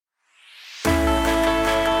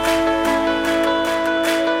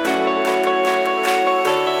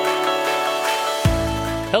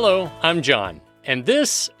Hello, I'm John, and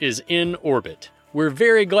this is In Orbit. We're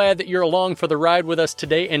very glad that you're along for the ride with us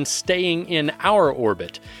today and staying in our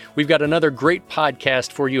orbit. We've got another great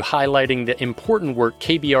podcast for you highlighting the important work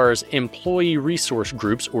KBR's Employee Resource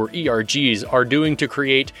Groups, or ERGs, are doing to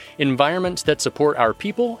create environments that support our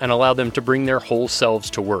people and allow them to bring their whole selves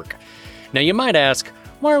to work. Now, you might ask,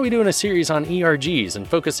 why are we doing a series on ERGs and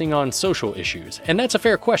focusing on social issues? And that's a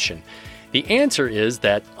fair question. The answer is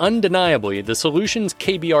that, undeniably, the solutions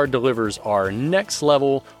KBR delivers are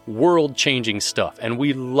next-level, world-changing stuff, and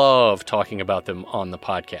we love talking about them on the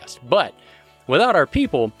podcast. But without our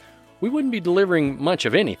people, we wouldn't be delivering much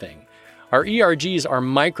of anything. Our ERGs are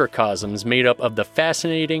microcosms made up of the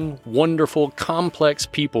fascinating, wonderful, complex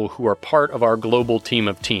people who are part of our global team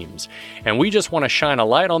of teams. And we just want to shine a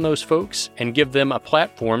light on those folks and give them a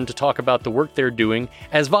platform to talk about the work they're doing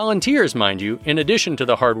as volunteers, mind you, in addition to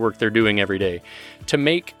the hard work they're doing every day, to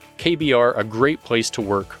make KBR a great place to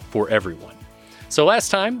work for everyone. So last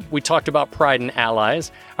time, we talked about Pride and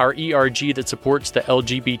Allies, our ERG that supports the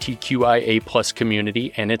LGBTQIA+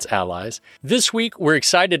 community and its allies. This week, we're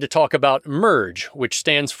excited to talk about MERGE, which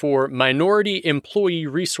stands for Minority Employee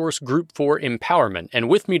Resource Group for Empowerment. And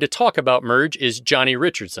with me to talk about MERGE is Johnnie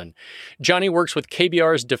Richardson. Johnnie works with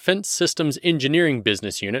KBR's Defense Systems Engineering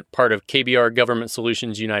Business Unit, part of KBR Government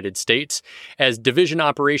Solutions United States, as Division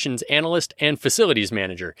Operations Analyst and Facilities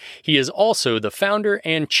Manager. He is also the founder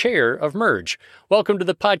and chair of MERGE. Welcome to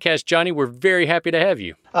the podcast, Johnnie. We're very happy to have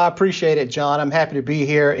you. I appreciate it, John. I'm happy to be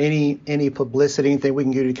here. Any publicity, anything we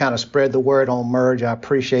can do to kind of spread the word on MERGE, I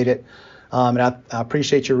appreciate it. And I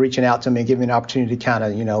appreciate you reaching out to me and giving me an opportunity to kind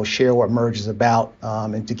of, share what MERGE is about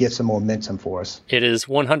and to get some momentum for us. It is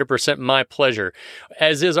 100% my pleasure.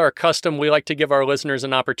 As is our custom, we like to give our listeners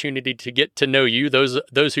an opportunity to get to know you,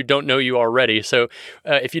 those who don't know you already. So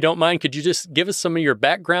if you don't mind, could you just give us some of your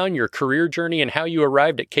background, your career journey, and how you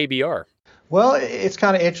arrived at KBR? Well, it's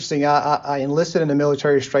kind of interesting. I enlisted in the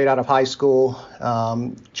military straight out of high school,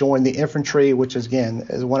 joined the infantry, which is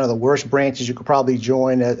one of the worst branches you could probably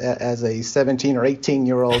join as a 17 or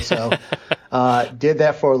 18-year-old. So did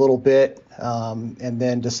that for a little bit and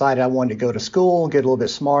then decided I wanted to go to school and get a little bit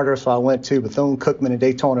smarter. So I went to Bethune-Cookman in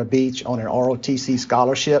Daytona Beach on an ROTC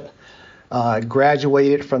scholarship.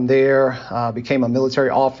 Graduated from there, became a military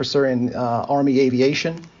officer in Army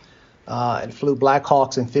Aviation. And flew Black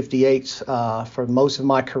Hawks and 58s for most of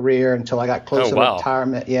my career until I got close to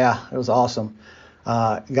retirement. Yeah, it was awesome.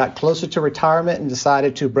 Got closer to retirement and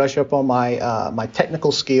decided to brush up on my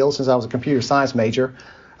technical skills since I was a computer science major.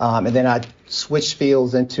 And then I switched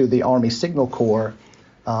fields into the Army Signal Corps,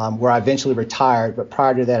 where I eventually retired. But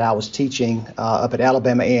prior to that, I was teaching up at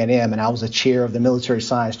Alabama A&M, and I was the chair of the military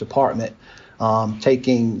science department,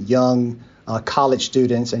 taking young college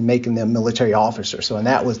students and making them military officers. So, and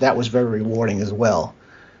that was very rewarding as well.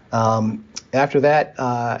 After that,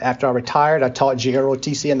 after I retired, I taught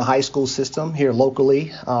JROTC in the high school system here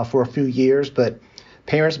locally for a few years. But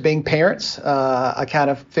parents being parents, I kind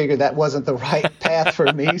of figured that wasn't the right path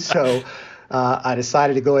for me. So I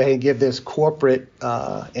decided to go ahead and give this corporate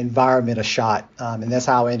environment a shot. And that's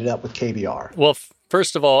how I ended up with KBR. Well,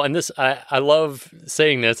 first of all, and this I love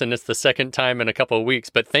saying this, and it's the second time in a couple of weeks,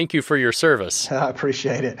 but thank you for your service. I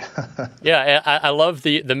appreciate it. Yeah, I love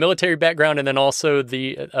the military background, and then also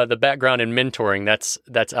the background in mentoring.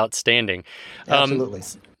 That's outstanding. Absolutely.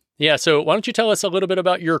 Yeah, so why don't you tell us a little bit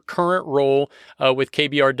about your current role with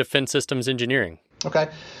KBR Defense Systems Engineering? Okay.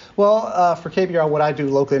 Well, for KBR, what I do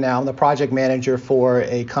locally now, I'm the project manager for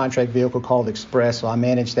a contract vehicle called Express, so I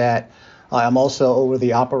manage that. I'm also over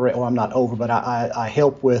the I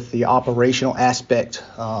help with the operational aspect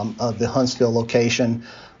of the Huntsville location.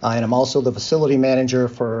 And I'm also the facility manager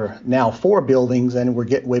for now 4 buildings, and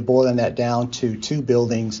we're boiling that down to 2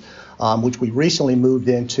 buildings, which we recently moved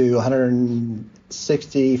into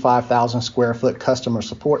 165,000 square foot customer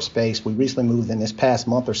support space. We recently moved in this past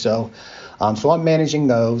month or so. So I'm managing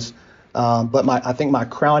those. But I think my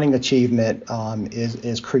crowning achievement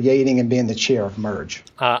is creating and being the chair of MERGE.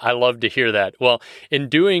 I love to hear that. Well, in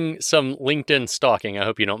doing some LinkedIn stalking, I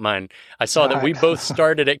hope you don't mind, I saw that we both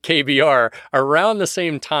started at KBR around the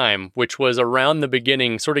same time, which was around the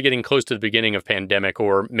beginning, sort of getting close to the beginning of pandemic,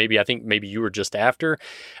 or maybe you were just after.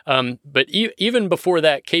 But even before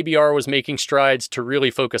that, KBR was making strides to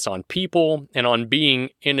really focus on people and on being,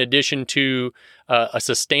 in addition to a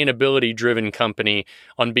sustainability-driven company,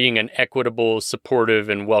 on being an equitable, supportive,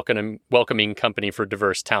 and welcoming company for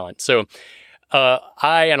diverse talent. So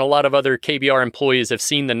I and a lot of other KBR employees have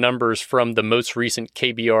seen the numbers from the most recent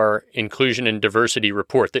KBR Inclusion and Diversity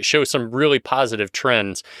report that show some really positive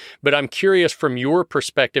trends. But I'm curious, from your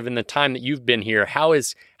perspective in the time that you've been here, how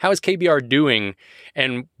is KBR doing,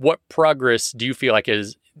 and what progress do you feel like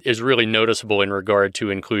is really noticeable in regard to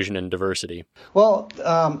inclusion and diversity? Well,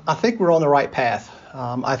 I think we're on the right path.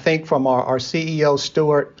 I think from our CEO,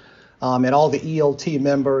 Stuart, and all the ELT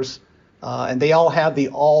members, and they all have the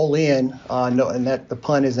all-in, and that the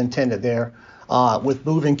pun is intended there, with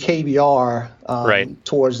moving KBR right.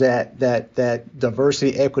 towards that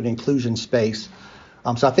diversity, equity, inclusion space.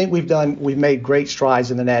 So I think we've made great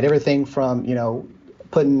strides into that. Everything from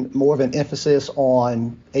putting more of an emphasis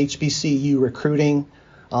on HBCU recruiting,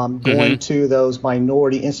 going to those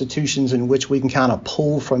minority institutions in which we can kind of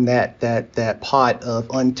pull from that pot of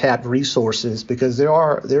untapped resources, because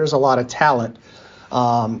there's a lot of talent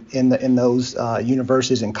in those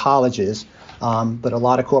universities and colleges, but a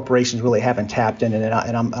lot of corporations really haven't tapped in it.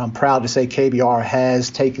 And I'm proud to say KBR has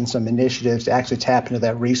taken some initiatives to actually tap into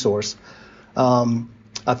that resource.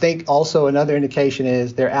 I think also another indication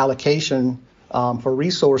is their allocation for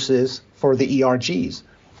resources for the ERGs.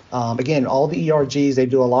 Again, all the ERGs, they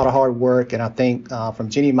do a lot of hard work, and I think from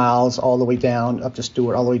Jenny Miles all the way down, up to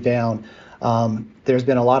Stuart, all the way down, there's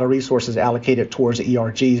been a lot of resources allocated towards the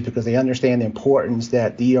ERGs because they understand the importance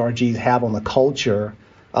that the ERGs have on the culture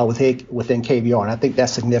within KBR, and I think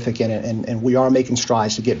that's significant, and we are making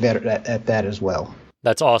strides to get better at that as well.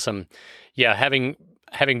 That's awesome. Yeah,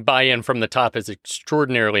 having buy-in from the top is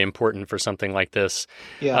extraordinarily important for something like this.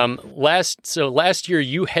 Yeah. Last year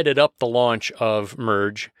you headed up the launch of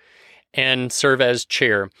Merge and serve as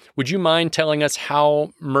chair. Would you mind telling us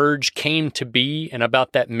how Merge came to be and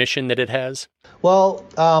about that mission that it has? Well,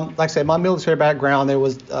 like I said, my military background, there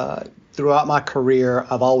was throughout my career,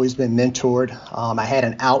 I've always been mentored. I had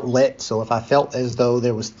an outlet, so if I felt as though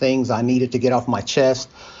there was things I needed to get off my chest,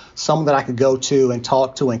 someone that I could go to and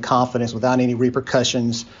talk to in confidence without any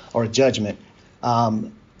repercussions or judgment.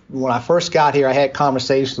 When I first got here, I had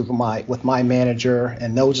conversations with my manager,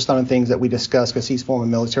 and those are some of the things that we discussed because he's former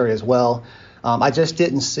military as well. I just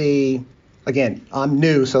didn't see, again, I'm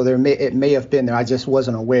new, so it may have been there. I just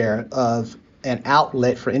wasn't aware of an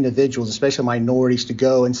outlet for individuals, especially minorities, to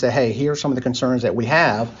go and say, hey, here are some of the concerns that we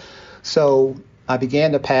have. So I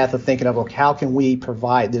began the path of thinking of, okay, how can we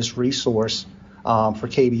provide this resource for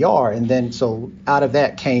KBR? And then so out of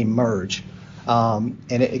that came Merge.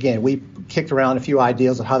 Again, we kicked around a few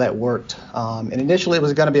ideas of how that worked. And initially it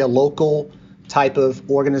was going to be a local type of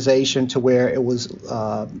organization to where it was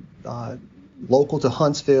local to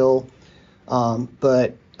Huntsville.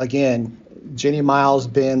 But again, Jenny Miles,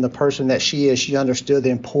 being the person that she is, she understood the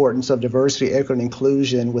importance of diversity, equity, and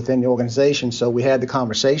inclusion within the organization. So we had the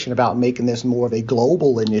conversation about making this more of a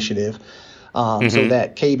global initiative, so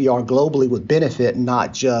that KBR globally would benefit,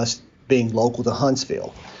 not just being local to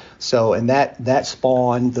Huntsville. So, and that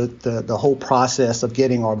spawned the whole process of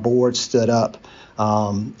getting our board stood up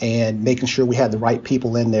and making sure we had the right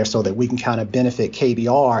people in there so that we can kind of benefit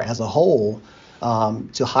KBR as a whole,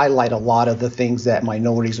 to highlight a lot of the things that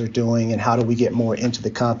minorities are doing and how do we get more into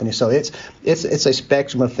the company. So it's a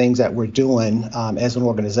spectrum of things that we're doing as an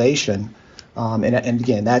organization. And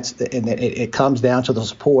again, it comes down to the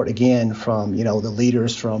support again from the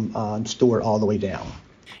leaders from Stuart all the way down.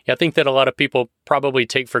 Yeah, I think that a lot of people probably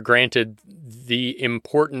take for granted the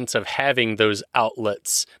importance of having those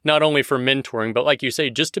outlets, not only for mentoring, but like you say,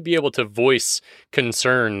 just to be able to voice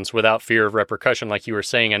concerns without fear of repercussion, like you were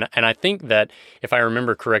saying. And I think that, if I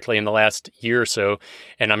remember correctly, in the last year or so,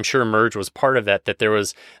 and I'm sure Merge was part of that there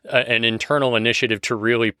was an internal initiative to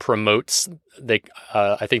really promote,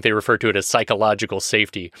 I think they refer to it as psychological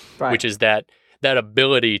safety, right, which is that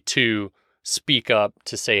ability to speak up,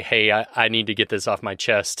 to say, hey, I need to get this off my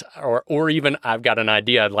chest, or even I've got an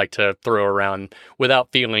idea I'd like to throw around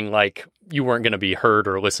without feeling like you weren't going to be heard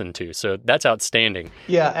or listened to. So that's outstanding.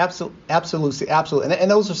 Yeah, absolutely. And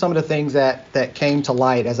those are some of the things that came to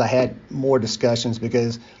light as I had more discussions,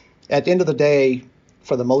 because at the end of the day,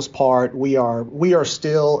 for the most part, we are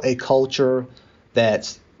still a culture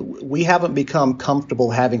we haven't become comfortable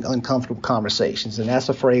having uncomfortable conversations. And that's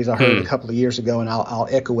a phrase I heard a couple of years ago, and I'll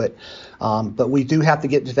echo it. But we do have to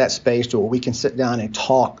get to that space to where we can sit down and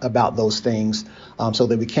talk about those things so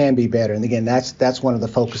that we can be better. And again, that's one of the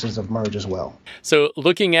focuses of Merge as well. So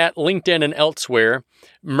looking at LinkedIn and elsewhere,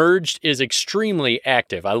 Merged is extremely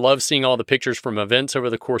active. I love seeing all the pictures from events over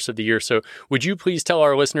the course of the year. So would you please tell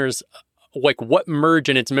our listeners what Merge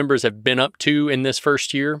and its members have been up to in this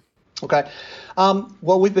first year? Okay.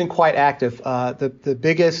 Well, we've been quite active.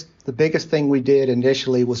 The biggest thing we did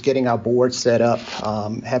initially was getting our board set up,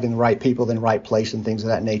 having the right people in the right place and things of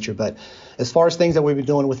that nature. But as far as things that we've been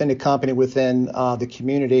doing within the company, within the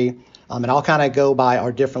community, and I'll kind of go by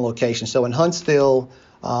our different locations. So in Huntsville,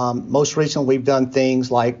 most recently we've done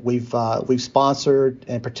things like we've sponsored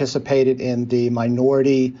and participated in the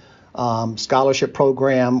minority scholarship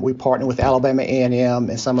program. We partner with Alabama A&M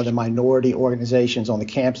and some of the minority organizations on the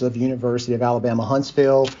campus of the University of Alabama,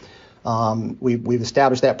 Huntsville. We've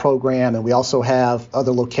established that program, and we also have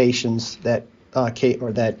other locations that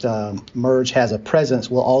Merge has a presence.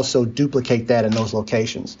 We'll also duplicate that in those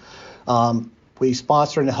locations. We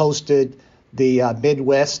sponsored and hosted the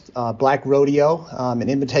Midwest Black Rodeo, an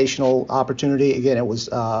invitational opportunity. Again, it was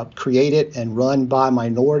created and run by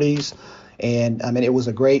minorities. And it was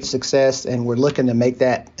a great success, and we're looking to make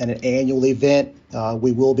that an annual event.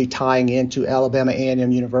 We will be tying into Alabama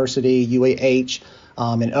A&M University, UAH,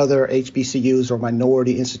 and other HBCUs or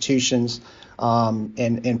minority institutions,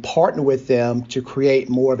 and partner with them to create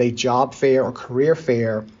more of a job fair or career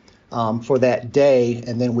fair for that day,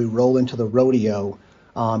 and then we roll into the rodeo.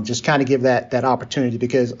 Just kind of give that opportunity,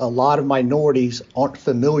 because a lot of minorities aren't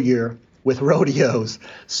familiar with rodeos.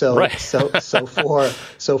 So, right. so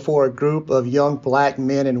for a group of young Black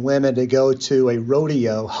men and women to go to a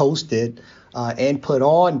rodeo hosted and put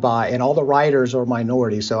on by, and all the riders are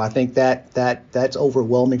minorities. So I think that's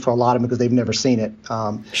overwhelming for a lot of them because they've never seen it.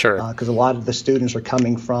 Sure. Because a lot of the students are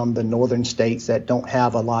coming from the northern states that don't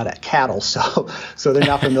have a lot of cattle, so they're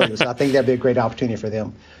not familiar. So I think that'd be a great opportunity for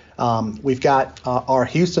them. We've got our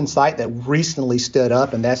Houston site that recently stood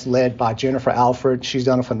up, and that's led by Jennifer Alford. She's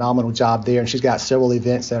done a phenomenal job there, and she's got several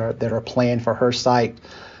events that are planned for her site.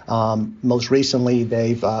 Most recently,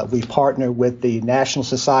 we've partnered with the National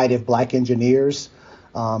Society of Black Engineers,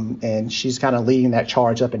 and she's kind of leading that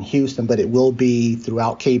charge up in Houston, but it will be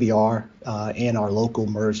throughout KBR and our local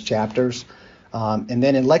Merge chapters. And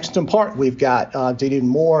then in Lexington Park, we've got Didi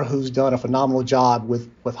Moore, who's done a phenomenal job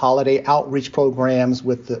with holiday outreach programs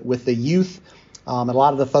with the youth. A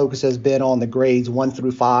lot of the focus has been on the grades 1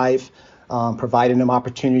 through 5, providing them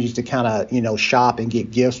opportunities to kind of shop and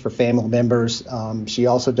get gifts for family members. She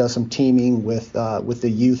also does some teaming with the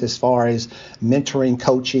youth as far as mentoring,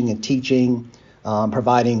 coaching, and teaching,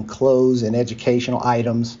 providing clothes and educational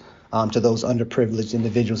items to those underprivileged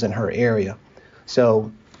individuals in her area.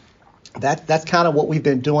 So that's kind of what we've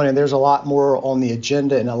been doing, and there's a lot more on the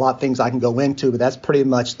agenda and a lot of things I can go into, but that's pretty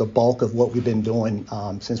much the bulk of what we've been doing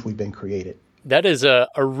since we've been created. That is a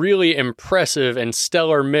really impressive and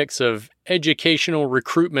stellar mix of educational,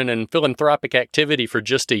 recruitment, and philanthropic activity for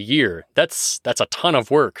just a year. That's a ton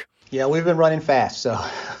of work. Yeah, we've been running fast, so.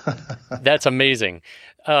 That's amazing.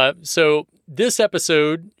 So this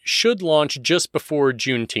episode should launch just before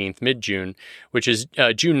Juneteenth, mid-June, which is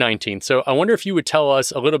June 19th. So I wonder if you would tell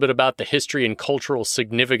us a little bit about the history and cultural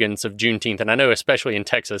significance of Juneteenth. And I know especially in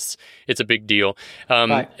Texas, it's a big deal.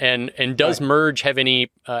 Right. And does Right. Merge have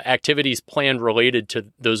any activities planned related to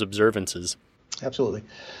those observances? Absolutely.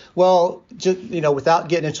 Well, just, without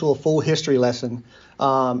getting into a full history lesson,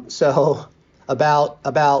 so about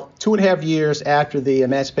 2.5 years after the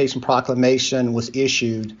Emancipation Proclamation was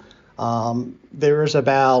issued, there's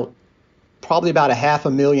probably about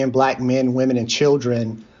 500,000 Black men, women, and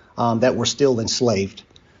children that were still enslaved.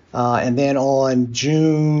 And then on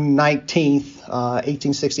June 19th,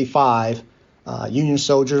 1865, Union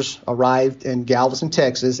soldiers arrived in Galveston,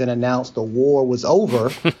 Texas, and announced the war was over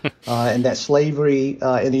and that slavery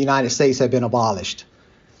in the United States had been abolished.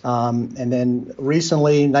 And then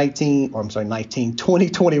recently,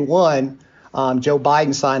 2021, Joe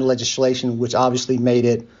Biden signed legislation which obviously made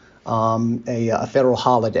it a federal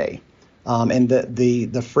holiday. And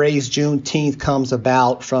the phrase Juneteenth comes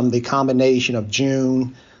about from the combination of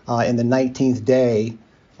June and the 19th day,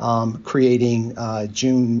 creating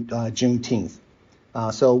Juneteenth.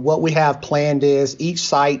 So what we have planned is each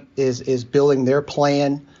site is building their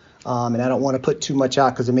plan. And I don't want to put too much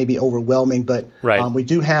out because it may be overwhelming, but right. We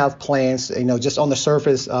do have plans. Just on the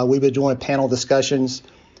surface, we've been doing panel discussions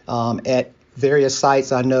at various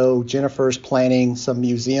sites. I know Jennifer's planning some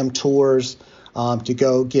museum tours to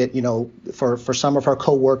go get, for some of her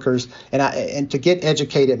coworkers, and to get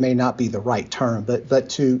educated may not be the right term, but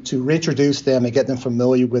to reintroduce them and get them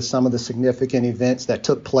familiar with some of the significant events that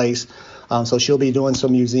took place. So she'll be doing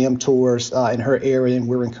some museum tours in her area, and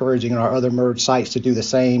we're encouraging our other Merge sites to do the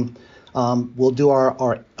same. We'll do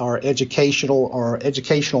our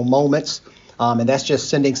educational moments, and that's just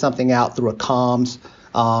sending something out through a comms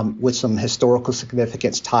with some historical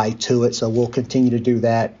significance tied to it. So we'll continue to do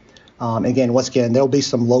that. Again, there'll be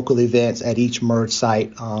some local events at each merge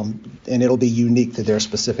site, and it'll be unique to their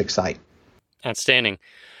specific site. Outstanding.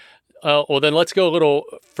 Well, then let's go a little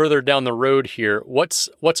further down the road here. What's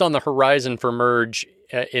on the horizon for merge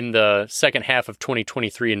in the second half of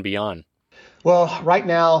 2023 and beyond? Well, right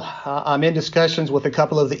now I'm in discussions with a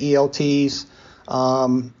couple of the ELTs,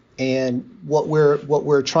 and what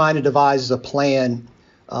we're trying to devise is a plan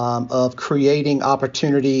of creating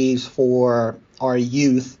opportunities for our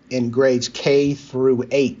youth in grades K through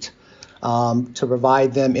 8 to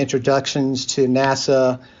provide them introductions to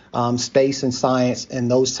NASA, space and science,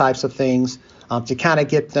 and those types of things to kind of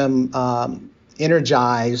get them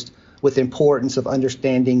energized with the importance of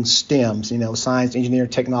understanding STEMs, science, engineering,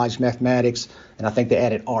 technology, mathematics, and I think they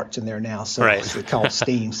added arts in there now, so it's called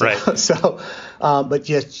STEAM. So, right. But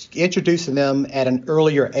just introducing them at an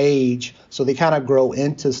earlier age so they kind of grow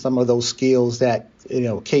into some of those skills that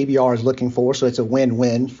KBR is looking for. So it's a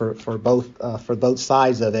win-win for both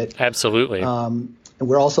sides of it. Absolutely. And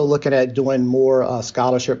we're also looking at doing more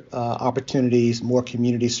scholarship opportunities, more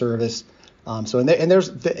community service.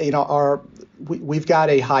 We've got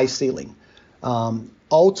a high ceiling.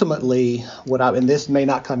 Ultimately, and this may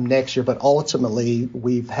not come next year, but ultimately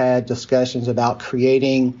we've had discussions about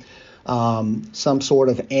creating some sort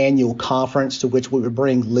of annual conference to which we would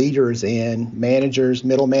bring leaders in, managers,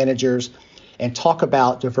 middle managers, and talk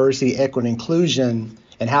about diversity, equity, and inclusion,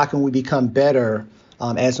 and how can we become better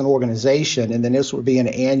as an organization. And then this would be an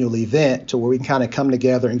annual event to where we can kind of come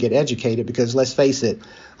together and get educated, because let's face it,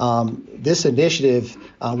 this initiative,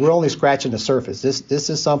 we're only scratching the surface. This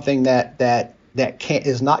is something that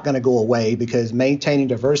is not going to go away, because maintaining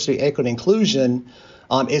diversity, equity, and inclusion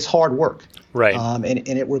is hard work. Right. And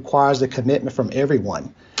it requires a commitment from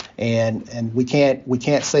everyone. And we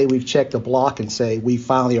can't say we've checked the block and say we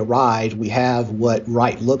finally arrived. We have what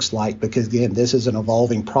right looks like, because again, this is an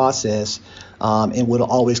evolving process, and will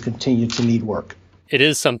always continue to need work. It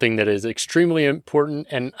is something that is extremely important,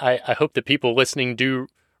 and I hope that people listening do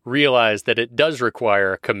realize that it does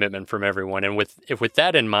require a commitment from everyone. And with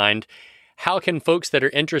that in mind, how can folks that are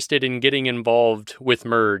interested in getting involved with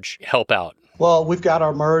Merge help out? Well, we've got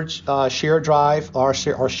our Merge share drive, our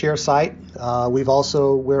share site.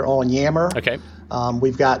 We're on Yammer. Okay.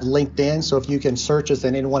 We've got LinkedIn, so if you can search us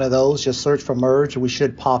in any one of those, just search for Merge. We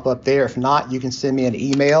should pop up there. If not, you can send me an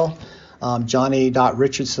email,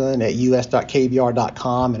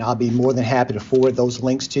 johnny.richardson@us.kbr.com, and I'll be more than happy to forward those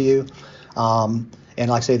links to you. And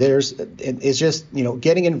like I say, it's just,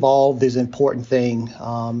 getting involved is an important thing,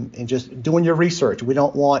 and just doing your research. We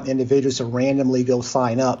don't want individuals to randomly go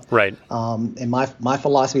sign up. Right. And my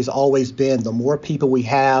philosophy has always been, the more people we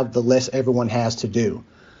have, the less everyone has to do.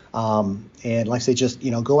 And like I say, just,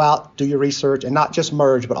 go out, do your research, and not just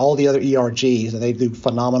Merge, but all the other ERGs, and they do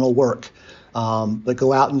phenomenal work. But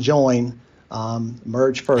go out and join,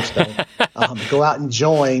 Merge first though. Go out and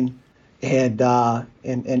join. And have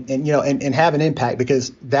an impact,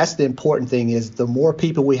 because that's the important thing, is the more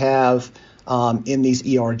people we have in these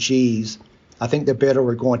ERGs, I think the better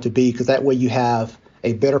we're going to be, because that way you have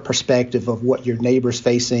a better perspective of what your neighbor's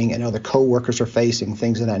facing and other coworkers are facing,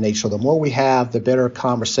 things of that nature. So the more we have, the better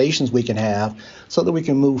conversations we can have, so that we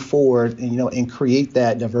can move forward and create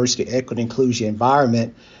that diversity, equity, inclusion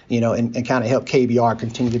environment, and kind of help KBR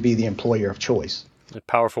continue to be the employer of choice.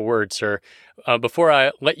 Powerful words, sir. Before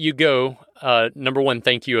I let you go, number one,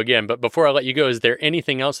 thank you again. But before I let you go, is there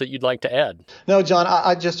anything else that you'd like to add? No, John,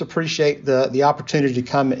 I just appreciate the opportunity to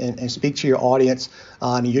come and speak to your audience.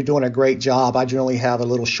 You're doing a great job. I generally have a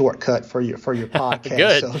little shortcut for your podcast.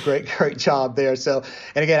 Good. So great job there. So,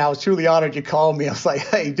 and again, I was truly honored you called me. I was like,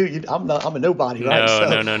 hey, dude, I'm a nobody,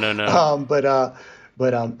 right? No.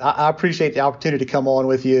 But I appreciate the opportunity to come on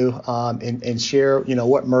with you and share,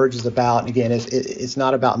 what Merge is about. And again, it's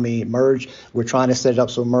not about me. Merge, we're trying to set it up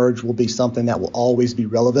so Merge will be something that will always be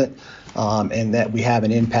relevant, and that we have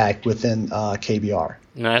an impact within KBR.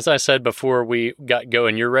 Now, as I said before we got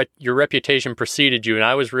going, your reputation preceded you, and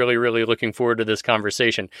I was really, really looking forward to this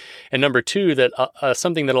conversation. And number two, that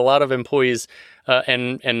something that a lot of employees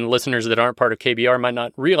and listeners that aren't part of KBR might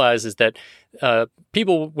not realize is that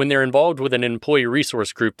people, when they're involved with an employee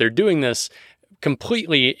resource group, they're doing this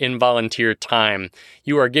completely in volunteer time.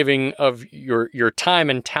 You are giving of your time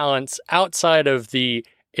and talents outside of the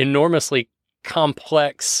enormously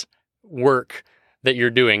complex work that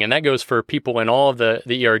you're doing. And that goes for people in all of the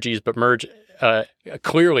ERGs, but Merge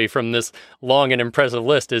clearly from this long and impressive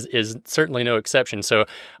list is certainly no exception. So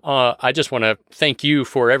I just want to thank you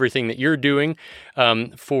for everything that you're doing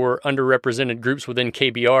for underrepresented groups within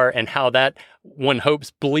KBR, and how that, one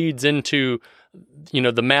hopes, bleeds into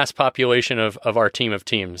the mass population of our team of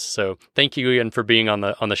teams. So thank you again for being on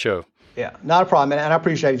the show. Yeah, not a problem. And I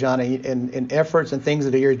appreciate it, Johnny. And efforts and things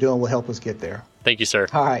that you're doing will help us get there. Thank you, sir.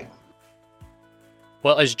 All right.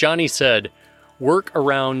 Well, as Johnny said, work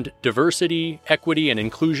around diversity, equity, and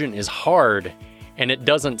inclusion is hard, and it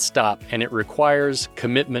doesn't stop, and it requires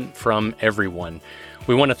commitment from everyone.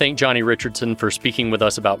 We want to thank Johnnie Richardson for speaking with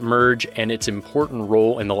us about Merge and its important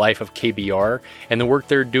role in the life of KBR and the work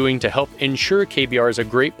they're doing to help ensure KBR is a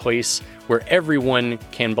great place where everyone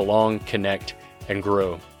can belong, connect, and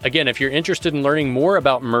grow. Again, if you're interested in learning more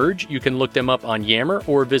about Merge, you can look them up on Yammer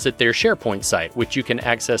or visit their SharePoint site, which you can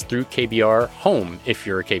access through KBR Home if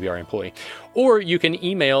you're a KBR employee. Or you can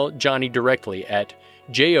email Johnny directly at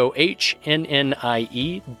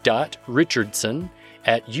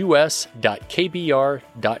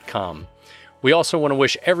johnnnie.richardson@us.kbr.com. We also want to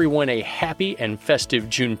wish everyone a happy and festive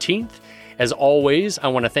Juneteenth. As always, I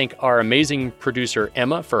want to thank our amazing producer,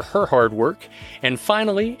 Emma, for her hard work. And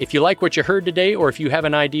finally, if you like what you heard today, or if you have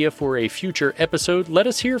an idea for a future episode, let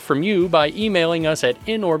us hear from you by emailing us at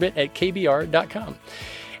inorbit@kbr.com.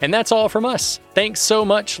 And that's all from us. Thanks so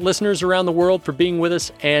much, listeners around the world, for being with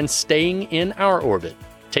us and staying in our orbit.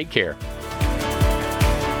 Take care.